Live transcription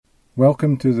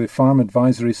Welcome to the Farm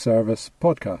Advisory Service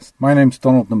podcast. My name's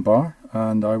Donald Dunbar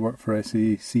and I work for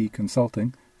SAC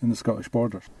Consulting in the Scottish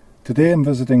Borders. Today I'm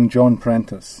visiting John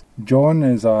Prentice. John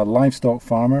is a livestock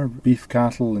farmer, beef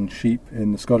cattle and sheep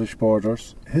in the Scottish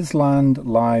Borders. His land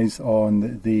lies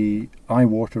on the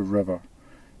Iwater River,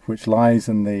 which lies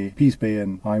in the Pease Bay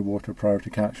and Iwater priority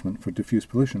catchment for diffuse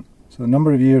pollution. So a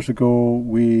number of years ago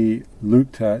we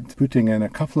looked at putting in a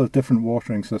couple of different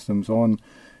watering systems on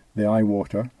the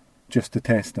Iwater just to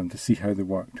test them, to see how they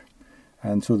worked.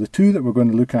 And so the two that we're going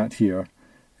to look at here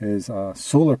is a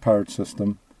solar powered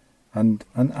system and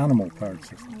an animal powered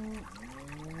system.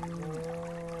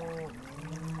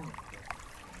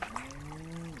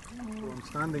 So I'm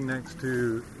standing next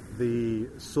to the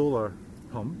solar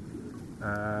pump,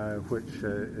 which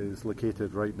is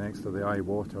located right next to the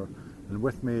Iwater, and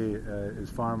with me is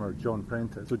farmer John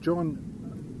Prentice. So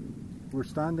John, we're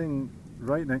standing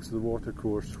right next to the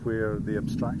watercourse where the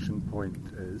abstraction point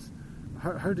is.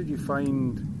 How did you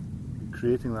find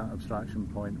creating that abstraction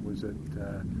point? Was it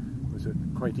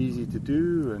quite easy to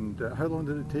do, and how long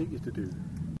did it take you to do?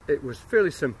 It was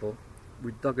fairly simple.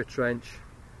 We dug a trench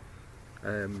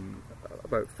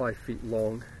about 5 feet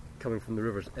long, coming from the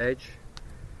river's edge,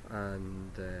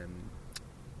 and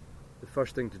the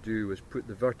first thing to do was put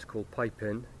the vertical pipe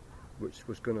in, which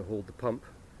was going to hold the pump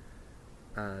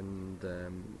and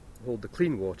hold the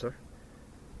clean water,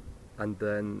 and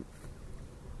then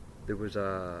there was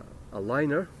a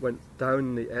liner went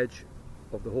down the edge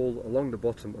of the hole along the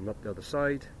bottom and up the other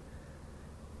side.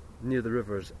 Near the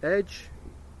river's edge,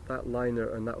 that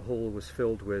liner and that hole was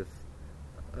filled with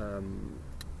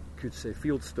could say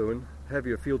fieldstone,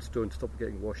 heavier fieldstone to stop it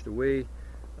getting washed away,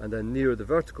 and then near the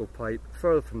vertical pipe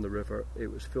further from the river it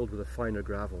was filled with a finer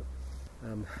gravel,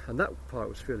 and that part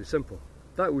was fairly simple.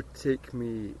 That would take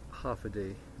me half a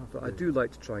day, but I do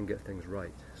like to try and get things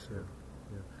right. So.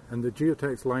 Yeah. And the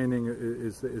geotex lining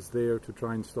is there to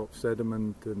try and stop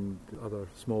sediment and other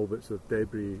small bits of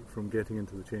debris from getting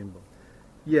into the chamber.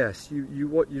 Yes,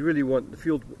 you really want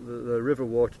the river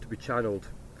water to be channeled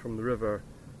from the river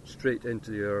straight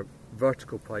into your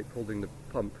vertical pipe holding the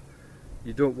pump.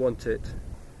 You don't want it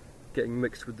getting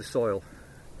mixed with the soil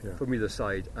from either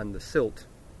side and the silt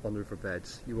on the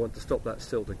riverbeds. You want to stop that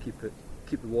silt and keep the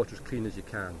water as clean as you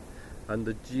can. And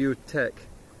the geotech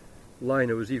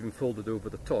liner was even folded over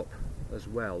the top as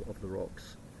well of the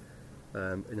rocks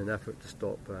in an effort to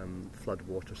stop flood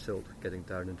water silt getting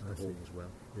down into the hole as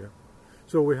well. Yeah.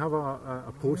 So we have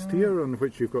a post here on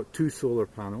which you've got two solar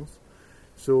panels.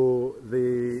 So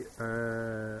the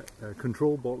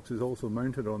control box is also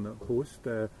mounted on that post.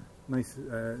 Nice,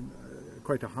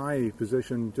 quite a high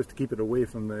position just to keep it away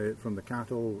from the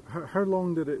cattle. How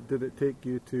long did it take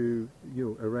you to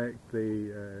erect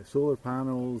the solar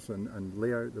panels and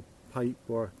lay out the pipe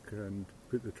work and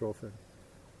put the trough in?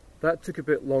 That took a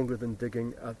bit longer than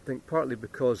digging, I think partly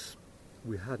because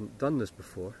we hadn't done this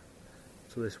before,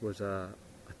 so this was a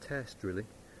test really.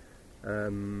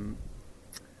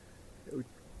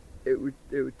 It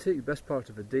would take the best part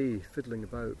of a day fiddling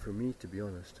about for me, to be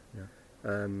honest. Yeah.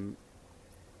 And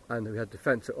we had to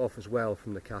fence it off as well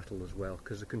from the cattle as well,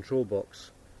 because the control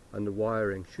box and the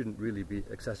wiring shouldn't really be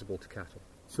accessible to cattle.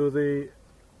 So the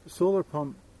solar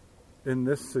pump in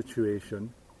this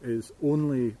situation is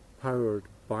only powered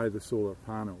by the solar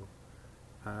panel.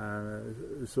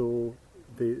 So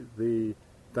the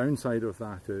downside of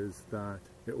that is that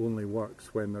it only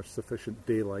works when there's sufficient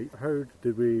daylight. How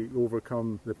did we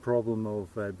overcome the problem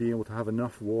of being able to have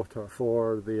enough water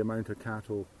for the amount of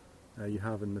cattle you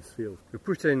have in this field? We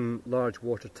put in large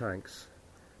water tanks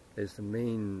is the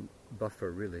main buffer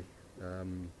really,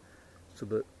 so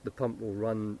that the pump will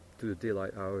run through the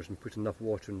daylight hours and put enough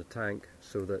water in the tank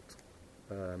so that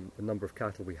the number of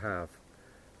cattle we have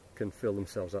can fill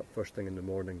themselves up first thing in the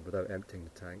morning without emptying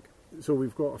the tank. So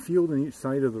we've got a field on each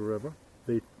side of the river.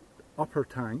 The upper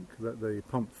tank that the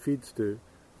pump feeds to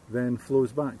then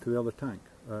flows back to the other tank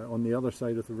on the other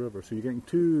side of the river. So you're getting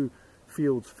two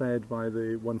fields fed by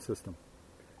the one system.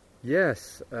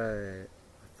 Yes, I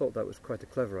thought that was quite a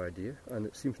clever idea, and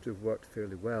it seems to have worked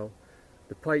fairly well.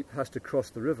 The pipe has to cross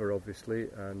the river obviously,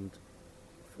 and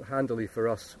handily for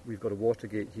us we've got a water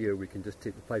gate here, we can just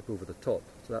take the pipe over the top,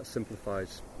 so that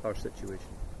simplifies our situation.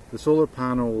 The solar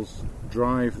panels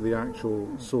drive the actual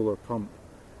solar pump.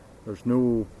 There's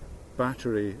no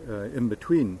battery in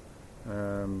between.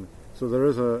 So there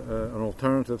is an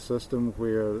alternative system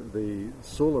where the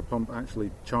solar pump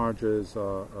actually charges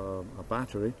a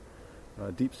battery,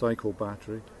 a deep cycle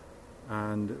battery,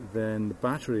 and then the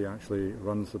battery actually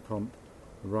runs the pump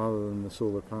rather than the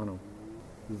solar panel.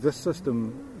 This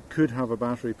system could have a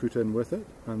battery put in with it,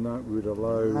 and that would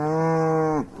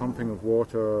allow pumping pumping of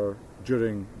water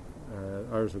during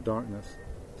hours of darkness.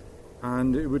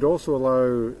 And it would also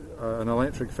allow an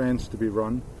electric fence to be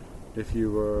run if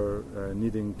you were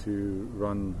needing to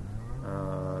run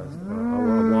a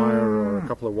wire or a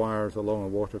couple of wires along a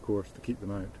water course to keep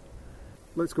them out.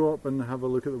 Let's go up and have a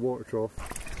look at the water trough.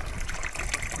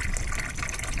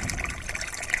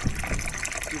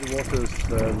 See, the water's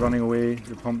running away,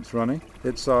 the pump's running.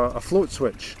 It's a float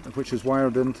switch which is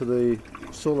wired into the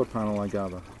solar panel, I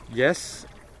gather. Yes,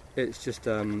 it's just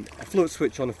a float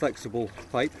switch on a flexible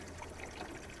pipe,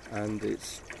 and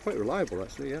it's quite reliable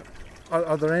actually, yeah.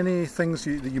 Are there any things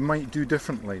that you might do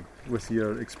differently with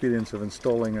your experience of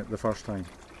installing it the first time?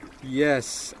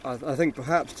 Yes, I think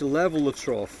perhaps to level the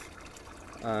trough,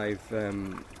 I've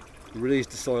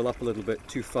raised the soil up a little bit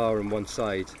too far on one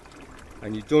side,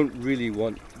 and you don't really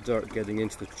want dirt getting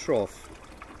into the trough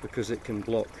because it can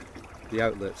block the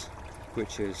outlet,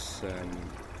 which is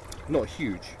not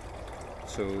huge.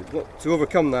 So to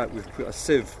overcome that, we've put a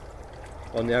sieve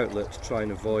on the outlet to try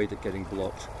and avoid it getting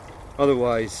blocked.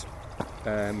 Otherwise,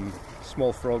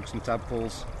 small frogs and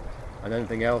tadpoles and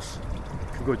anything else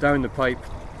can go down the pipe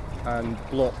and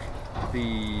block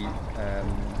the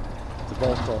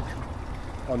ball cock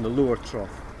on the lower trough.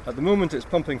 At the moment it's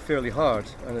pumping fairly hard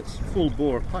and it's full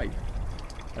bore pipe.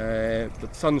 The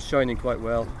sun's shining quite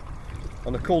well.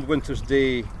 On a cold winter's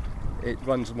day it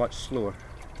runs much slower.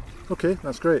 Okay,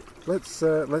 that's great. Let's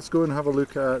go and have a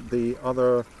look at the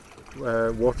other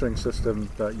watering system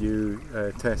that you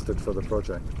tested for the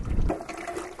project.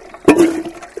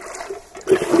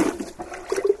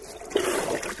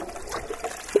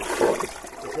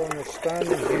 So we're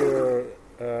standing here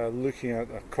looking at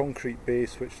a concrete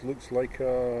base which looks like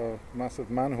a massive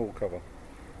manhole cover,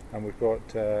 and we've got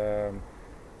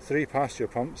 3 pasture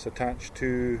pumps attached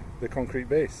to the concrete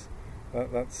base.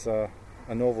 That's a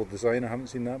novel design. I haven't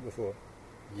seen that before.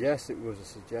 Yes, it was a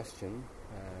suggestion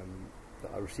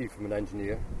that I received from an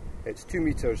engineer. It's 2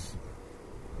 metres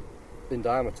in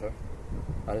diameter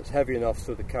and it's heavy enough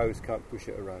so the cows can't push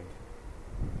it around.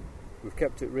 We've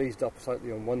kept it raised up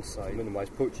slightly on one side, minimise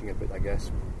poaching a bit, I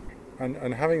guess.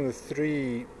 And having the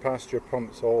 3 pasture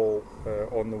pumps all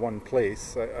on the one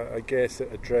place, I guess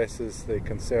it addresses the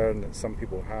concern that some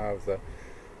people have that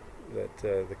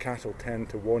the cattle tend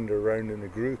to wander around in a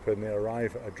group and they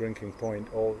arrive at a drinking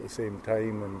point all at the same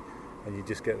time, and you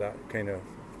just get that kind of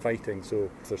fighting. So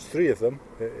if there's 3 of them,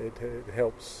 it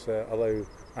helps allow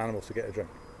animals to get a drink.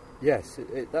 Yes,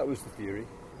 that was the theory.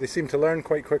 They seem to learn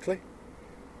quite quickly.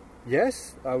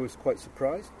 Yes, I was quite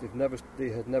surprised. They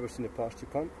had never seen a pasture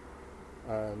pump,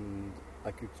 and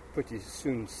I could pretty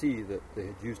soon see that they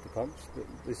had used the pumps.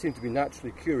 They seemed to be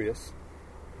naturally curious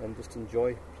and just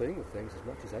enjoy playing with things as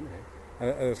much as anything.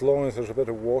 And as long as there's a bit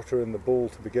of water in the bowl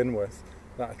to begin with,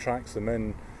 that attracts them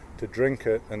in to drink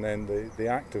it, and then the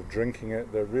act of drinking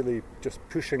it, they're really just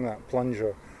pushing that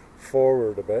plunger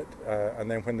forward a bit, and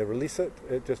then when they release it,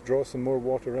 it just draws some more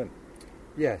water in.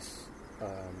 Yes.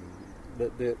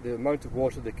 The amount of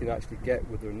water they can actually get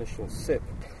with their initial sip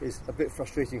is a bit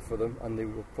frustrating for them, and they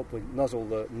will probably nuzzle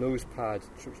the nose pad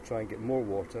to try and get more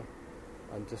water,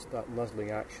 and just that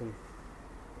nuzzling action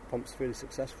pumps fairly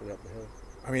successfully up the hill.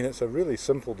 I mean, it's a really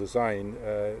simple design,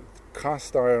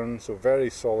 cast iron, so very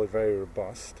solid, very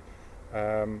robust.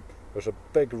 There's a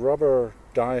big rubber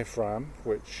diaphragm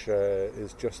which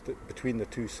is just between the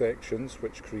 2 sections,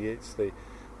 which creates the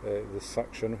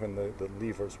suction when the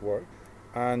levers work,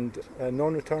 and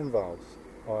non-return valves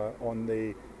on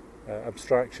the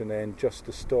abstraction end just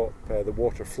to stop the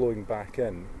water flowing back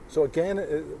in. So again,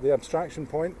 the abstraction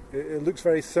point, it looks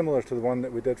very similar to the one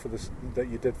that you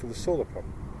did for the solar pump.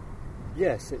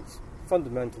 Yes, it's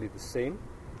fundamentally the same.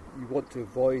 You want to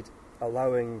avoid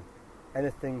allowing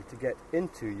anything to get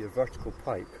into your vertical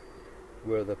pipe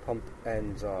where the pump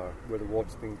ends are, where the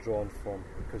water's being drawn from,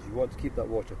 because you want to keep that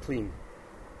water clean.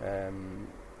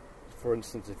 For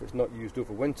instance, if it's not used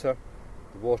over winter,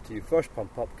 the water you first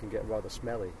pump up can get rather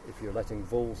smelly if you're letting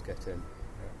voles get in.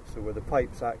 Yeah. So where the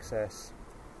pipes access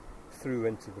through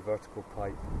into the vertical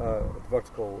pipe,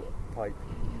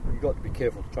 you've got to be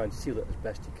careful to try and seal it as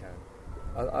best you can.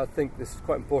 I think this is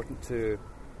quite important to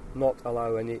not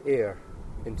allow any air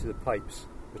into the pipes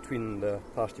between the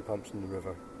pasture pumps and the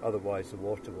river, otherwise the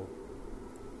water will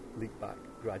leak back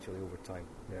gradually over time.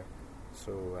 Yeah.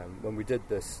 So when we did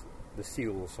this, the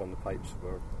seals on the pipes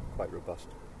were quite robust.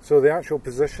 So the actual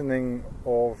positioning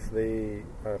of the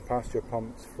pasture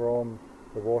pumps from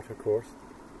the watercourse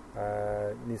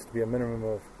needs to be a minimum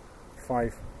of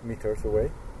 5 metres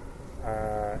away,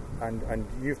 and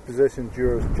you've positioned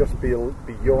yours just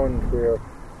beyond where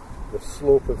the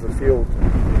slope of the field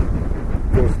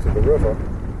goes to the river,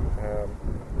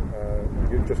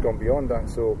 we've just gone beyond that,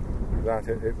 so that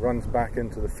it runs back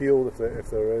into the field if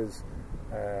there is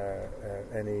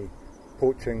any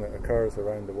poaching that occurs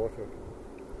around the water.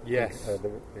 Yes.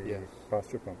 The yes.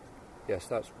 pasture pumps. Yes,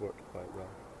 that's worked quite well.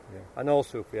 Yeah. And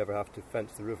also, if we ever have to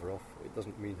fence the river off, it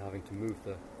doesn't mean having to move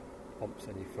the pumps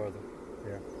any further.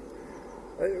 Yeah.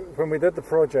 When we did the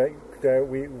project,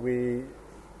 we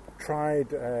tried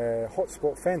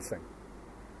hotspot fencing,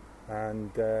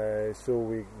 and so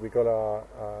we got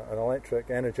an electric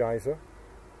energizer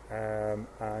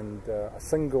and a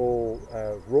single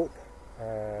rope,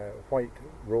 white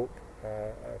rope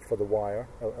for the wire,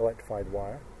 electrified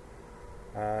wire,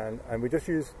 and we just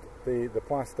used the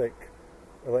plastic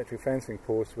electric fencing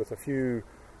posts with a few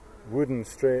wooden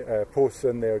straight posts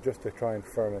in there just to try and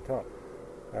firm it up.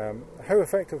 How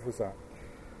effective was that?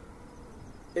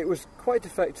 It was quite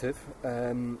effective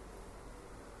in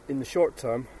the short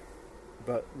term,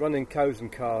 but running cows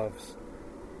and calves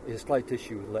is a slight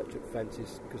issue with electric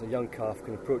fences, because a young calf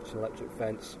can approach an electric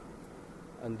fence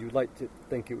and you'd like to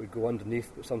think it would go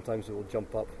underneath, but sometimes it will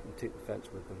jump up and take the fence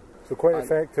with them. So quite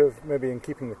effective maybe in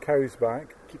keeping the cows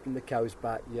back? Keeping the cows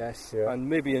back, yes. Yeah. And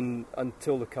maybe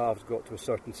until the calves got to a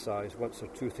certain size, once they're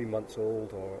 2 or 3 months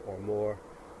old or more,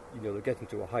 they're getting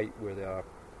to a height where they are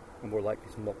more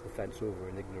likely to knock the fence over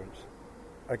in ignorance.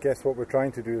 I guess what we're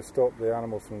trying to do is stop the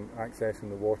animals from accessing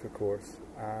the watercourse,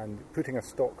 and putting a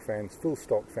stock fence, full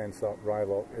stock fence up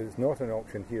Rylock is not an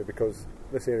option here because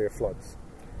this area floods.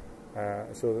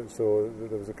 So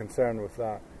there was a concern with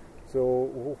that. So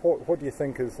what do you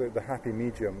think is the happy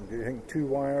medium? Do you think 2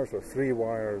 wires or 3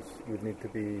 wires would need to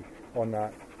be on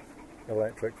that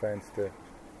electric fence to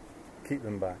keep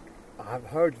them back? I've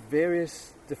heard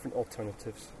various different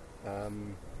alternatives.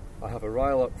 I have a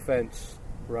Rylock fence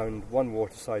around one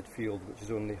waterside field which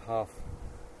is only half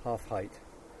height,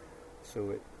 so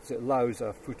it allows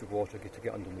a foot of water to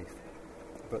get underneath.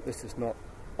 But this is not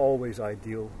always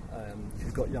ideal. If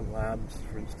you've got young lambs,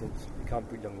 for instance, you can't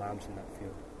put young lambs in that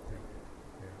field.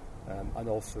 And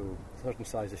also a certain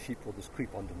size of sheep will just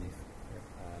creep underneath.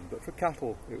 But for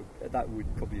cattle, that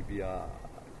would probably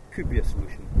could be a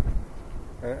solution.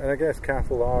 And I guess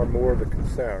cattle are more the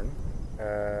concern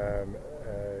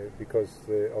because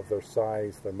of their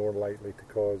size. They're more likely to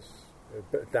cause a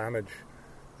bit of damage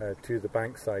to the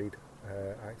bankside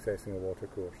accessing a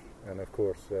watercourse, and of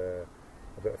course a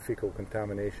bit of fecal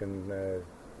contamination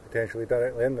potentially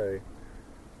directly in the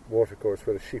watercourse,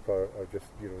 where the sheep are just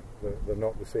they're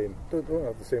not the same, don't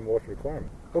have the same water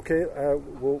requirement. Okay,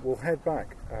 we'll head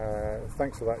back.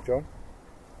 Thanks for that, John.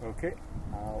 Okay,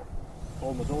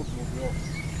 all my dogs will be off.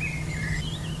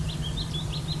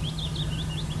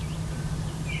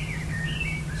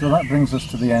 So that brings us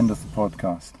to the end of the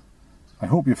podcast. I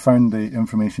hope you found the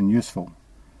information useful.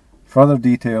 Further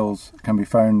details can be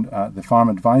found at the Farm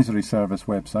Advisory Service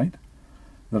website.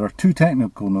 There are 2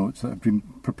 technical notes that have been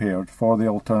prepared for the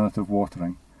alternative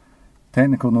watering.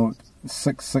 Technical note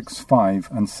 665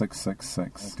 and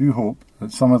 666. I do hope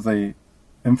that some of the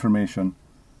information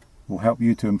will help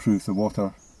you to improve the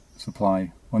water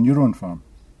supply on your own farm.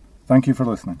 Thank you for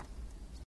listening.